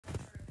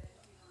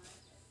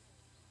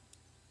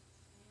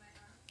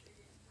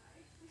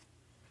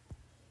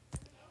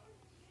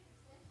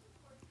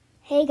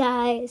Hey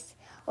guys,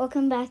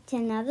 welcome back to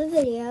another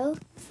video.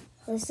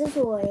 This is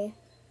Roy,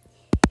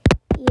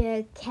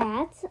 your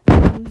cat.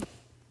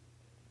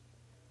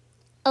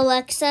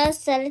 Alexa,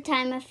 set a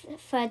timer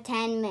for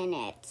 10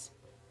 minutes.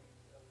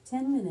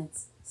 10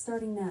 minutes,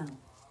 starting now.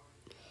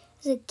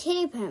 There's a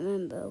kitty pet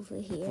member over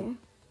here.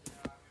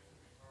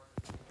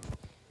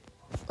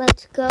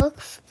 Let's go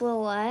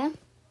explore.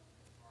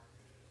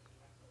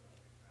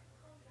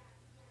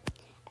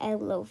 I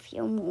love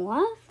you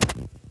more.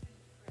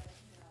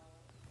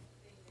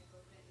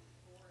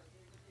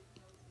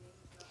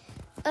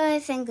 I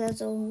think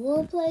there's a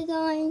role play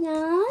going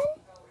on.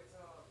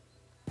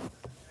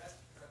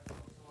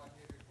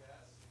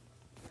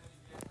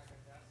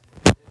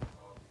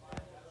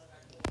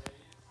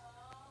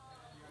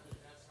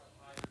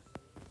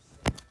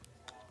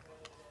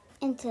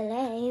 And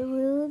today we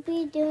will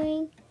be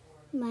doing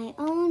my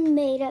own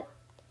made-up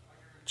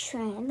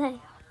trend. I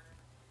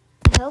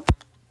hope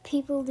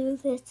people do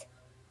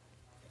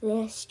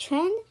this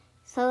trend.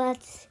 So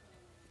let's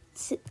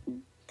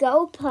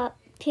go.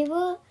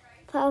 People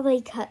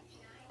probably cut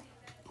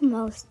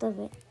most of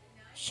it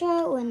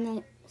short when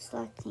they're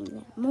selecting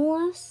their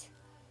morphs.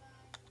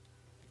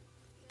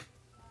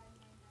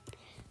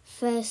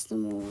 First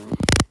morph.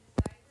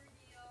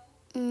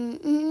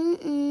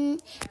 And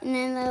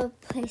then they'll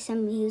play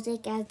some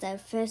music as their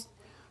first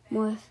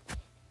morph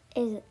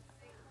is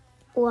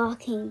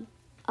walking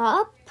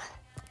up.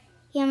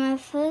 Yeah, my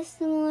first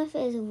morph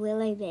is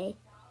really big.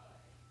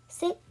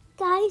 So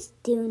guys,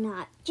 do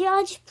not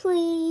judge,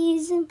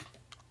 please.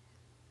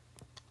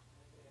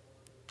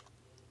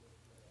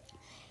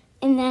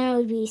 And then it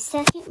would be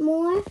second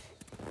morph.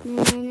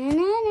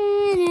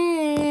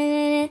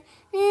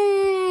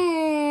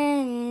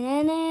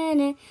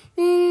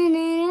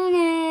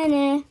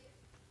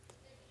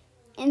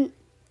 And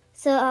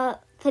so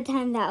I'll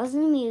pretend that was the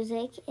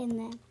music, and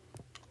then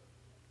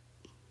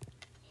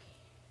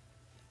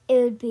it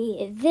would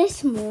be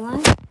this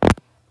morph.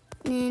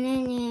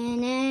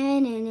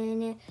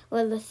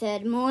 Or the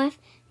third morph.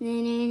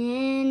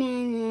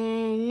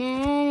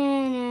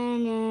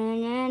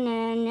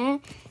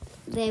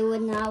 They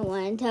would not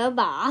want a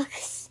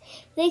box.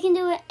 They can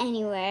do it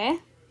anywhere.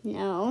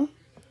 No.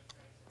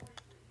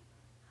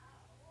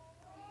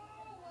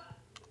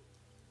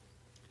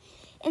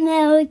 And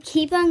then I would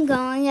keep on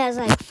going as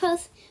like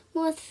fourth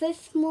morph,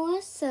 fifth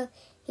morph. So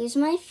here's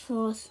my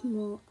fourth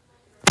morph.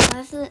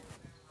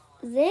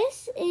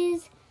 This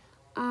is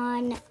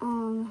on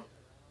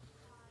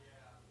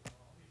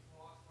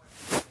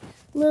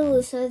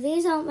Lulu. So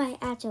these aren't my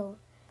actual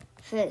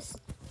first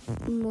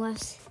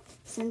morphs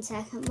and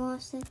second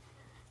morphs.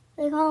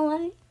 They call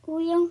my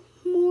real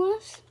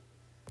morphs.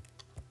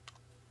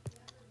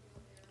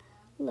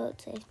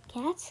 Loads of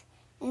cats.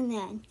 And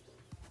then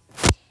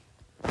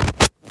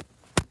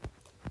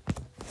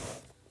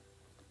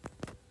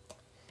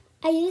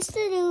I used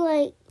to do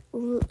like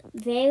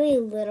very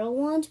little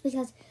ones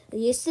because I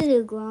used to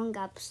do growing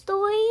up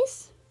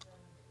stories.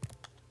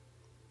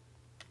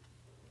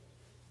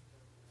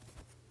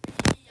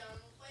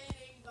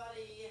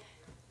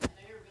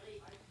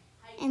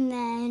 And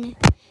then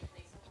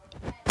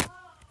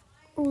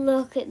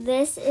look,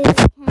 this is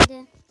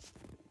kind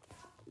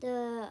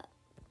of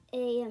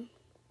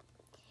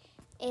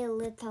a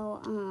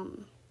little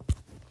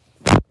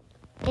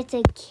it's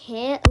a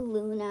kit,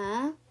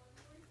 Luna.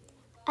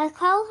 I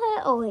call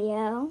her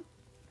Oreo.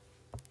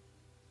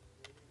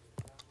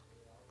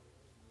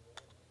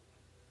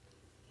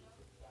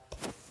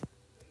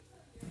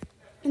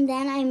 And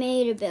then I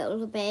made a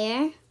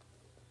Build-A-Bear.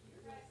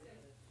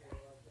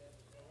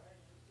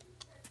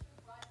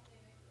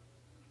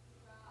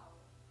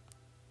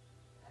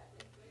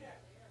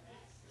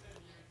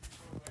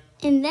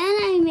 And then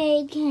I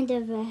made kind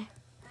of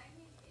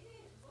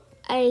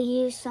I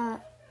used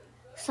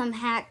some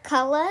hat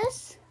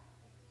colors.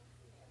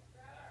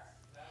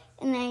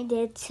 And I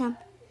did some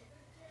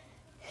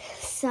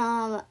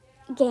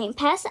Game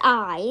Pass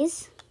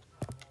eyes.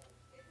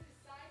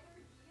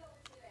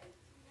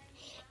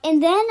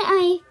 And then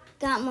I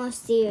got more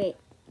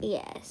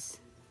serious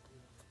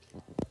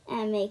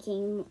and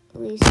making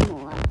these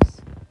morphs.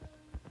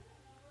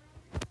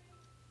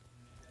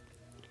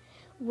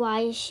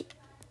 Why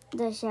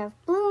does she have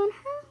blue on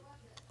her?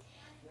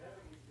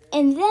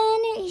 And then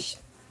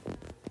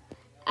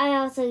I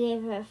also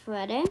gave her a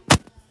sweater.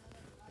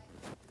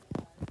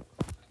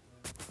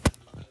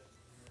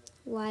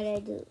 Why did I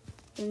do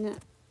the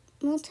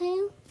normal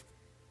tail?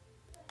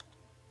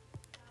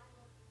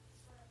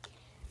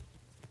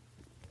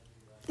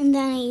 And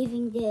then I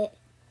even did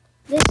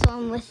this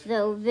one with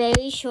the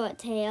very short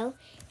tail.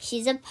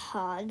 She's a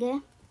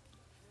pug.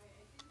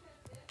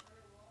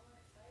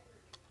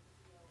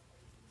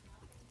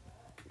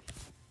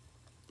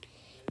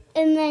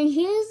 And then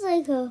here's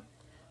like a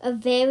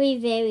very,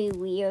 very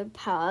weird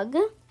pug.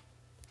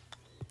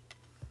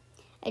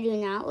 I do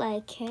not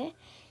like her.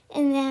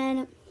 And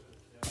then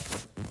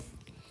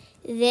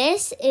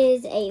this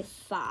is a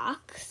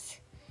fox.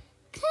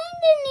 Kind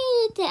of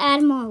needed to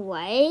add more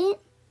white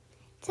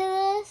to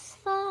this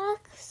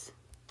fox.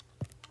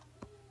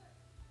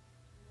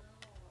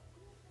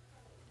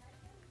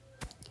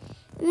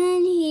 And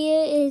then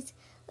here is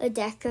a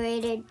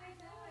decorated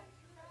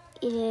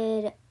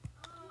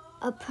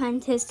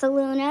Apprentice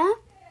Luna.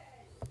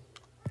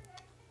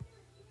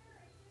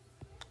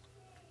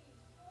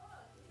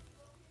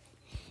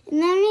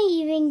 And then I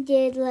even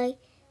did like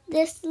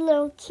this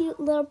little cute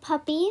little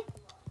puppy.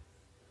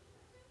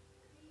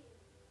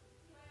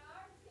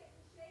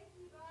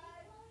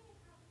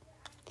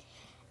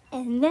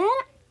 And then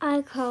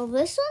I call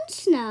this one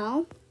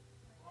Snow.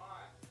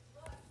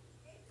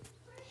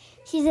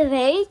 She's a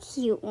very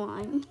cute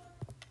one.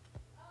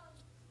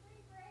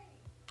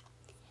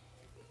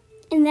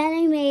 And then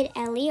I made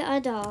Ellie a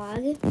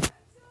dog.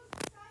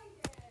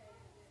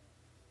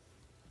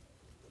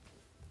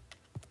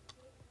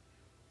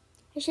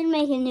 I should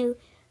make a new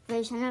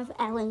version of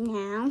Ellie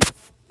now.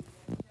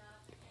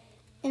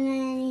 And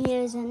then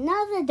here's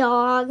another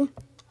dog.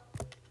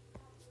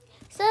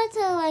 So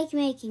I like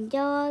making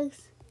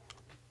dogs.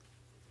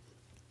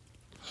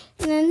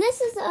 And then this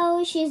is,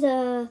 she's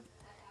a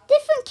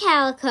different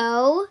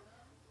calico.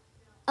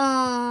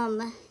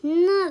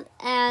 Not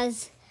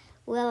as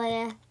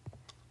well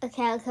a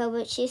calico,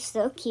 but she's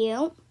still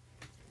cute.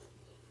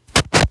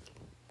 Got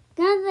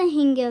the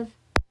hang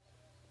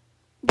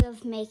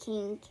of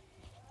making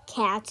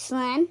cats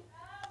then.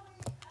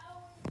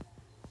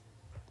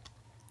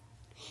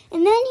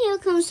 And then here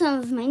comes some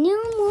of my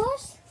new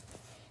morphs.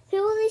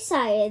 People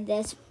decided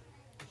this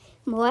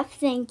morph.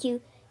 Thank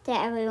you to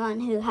everyone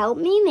who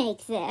helped me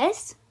make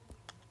this.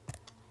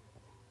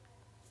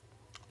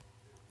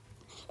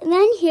 And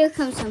then here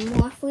comes some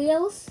morph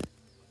wheels.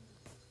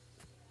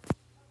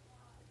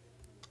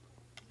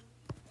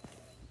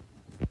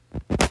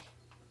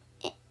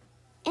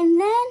 And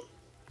then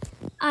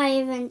I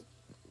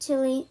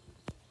eventually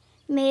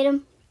made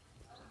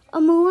a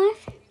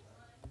morph.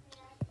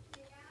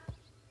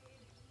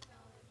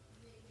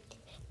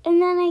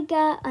 And then I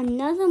got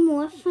another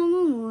morph from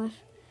a morph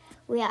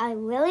where I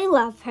really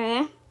love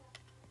her.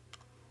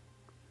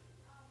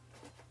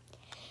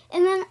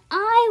 And then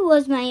I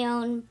was my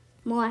own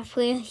morph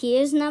wheel.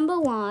 Here's number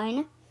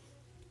 1.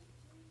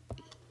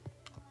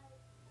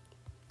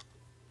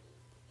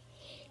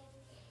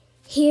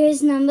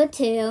 Here's number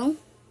 2.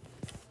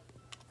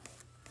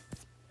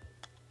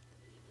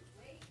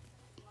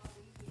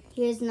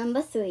 Here's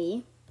number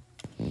 3.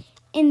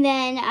 And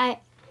then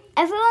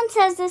everyone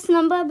says this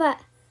number, but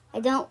I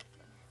don't,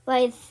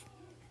 but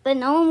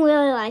no one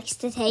really likes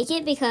to take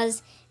it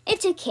because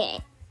it's a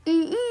kit.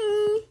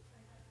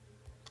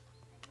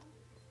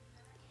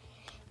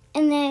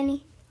 And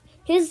then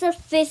here's the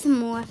 5th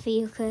morph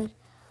you could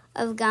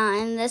have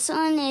gotten. This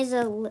one is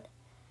I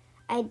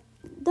don't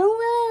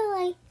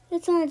really like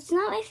this one. It's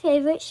not my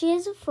favorite. She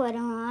has a footer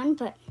on,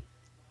 but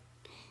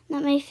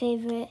not my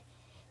favorite.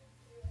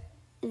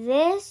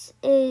 This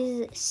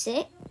is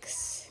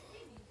 6.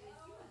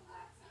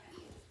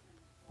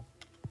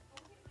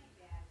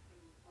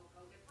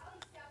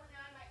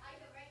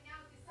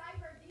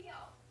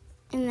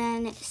 And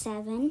then it's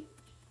 7.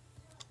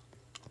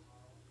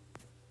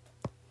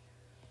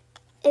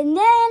 And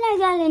then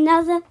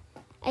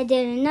I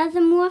did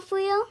another morph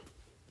wheel.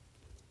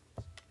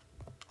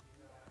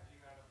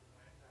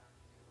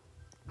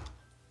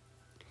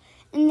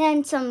 And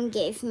then someone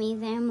gave me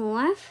their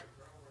morph.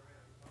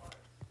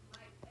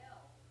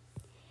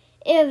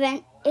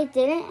 It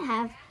didn't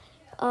have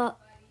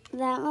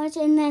that much.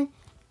 And then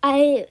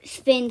I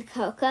spinned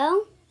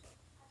Coco.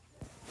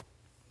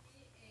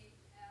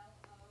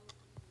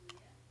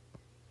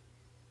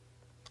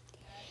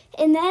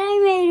 And then I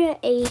made an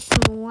ace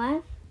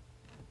morph.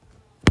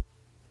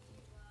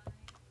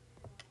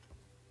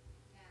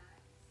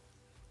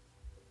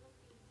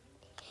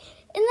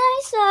 And then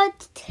I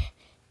started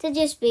to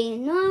just be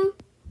normal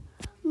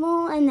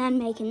and then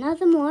make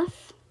another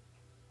morph.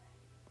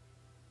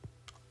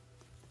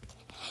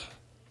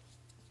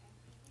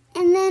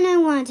 And then I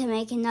wanted to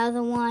make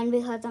another one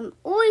because I'm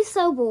always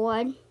so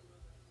bored.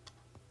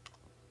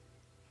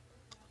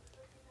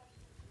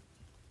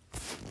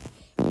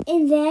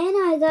 And then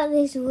I got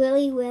this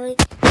really, really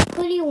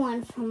pretty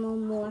one from a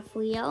morph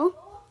wheel.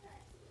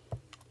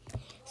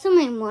 So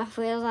many morph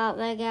wheels out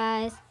there,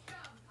 guys.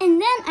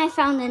 And then I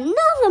found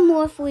another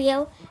morph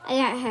wheel. I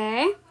got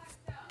her.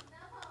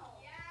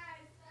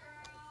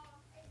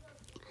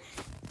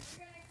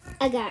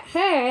 I got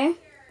her.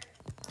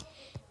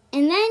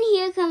 And then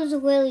here comes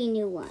really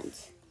new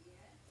ones.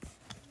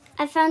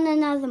 I found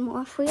another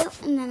morph wheel,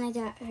 and then I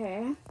got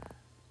her.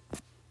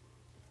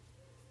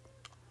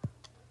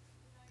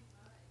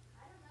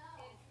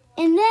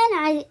 And then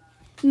I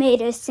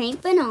made a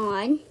Saint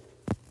Bernard.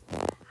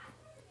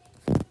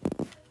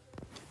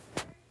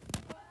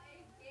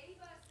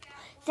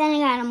 Then I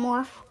got a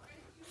morph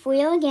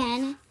wheel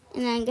again,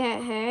 and then I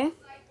got her.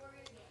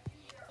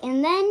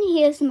 And then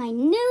here's my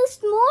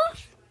newest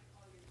morph,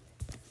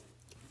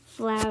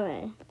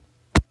 Flower.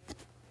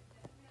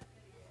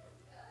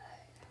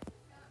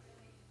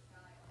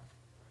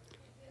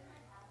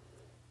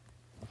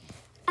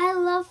 I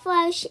love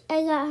Flower.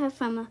 I got her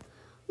from a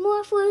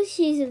morph wheel.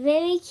 She's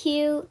very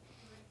cute.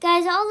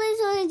 Guys, all these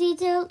really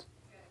detailed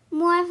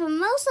morph, and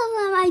most of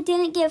them I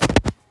didn't give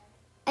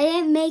I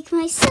didn't make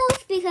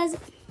myself because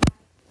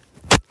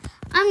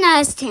I'm not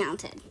as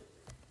talented.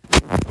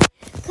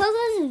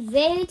 Coco's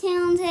very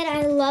talented.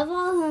 I love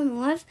all her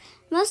morphs.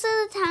 Most of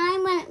the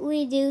time when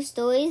we do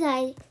stories,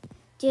 I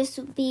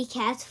just be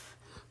cats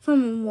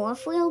from a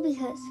morph wheel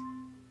because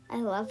I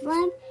love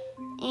them.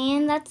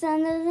 And that's the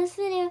end of this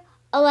video.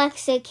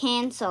 Alexa,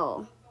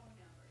 cancel.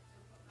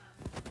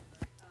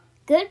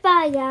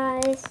 Goodbye,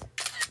 guys.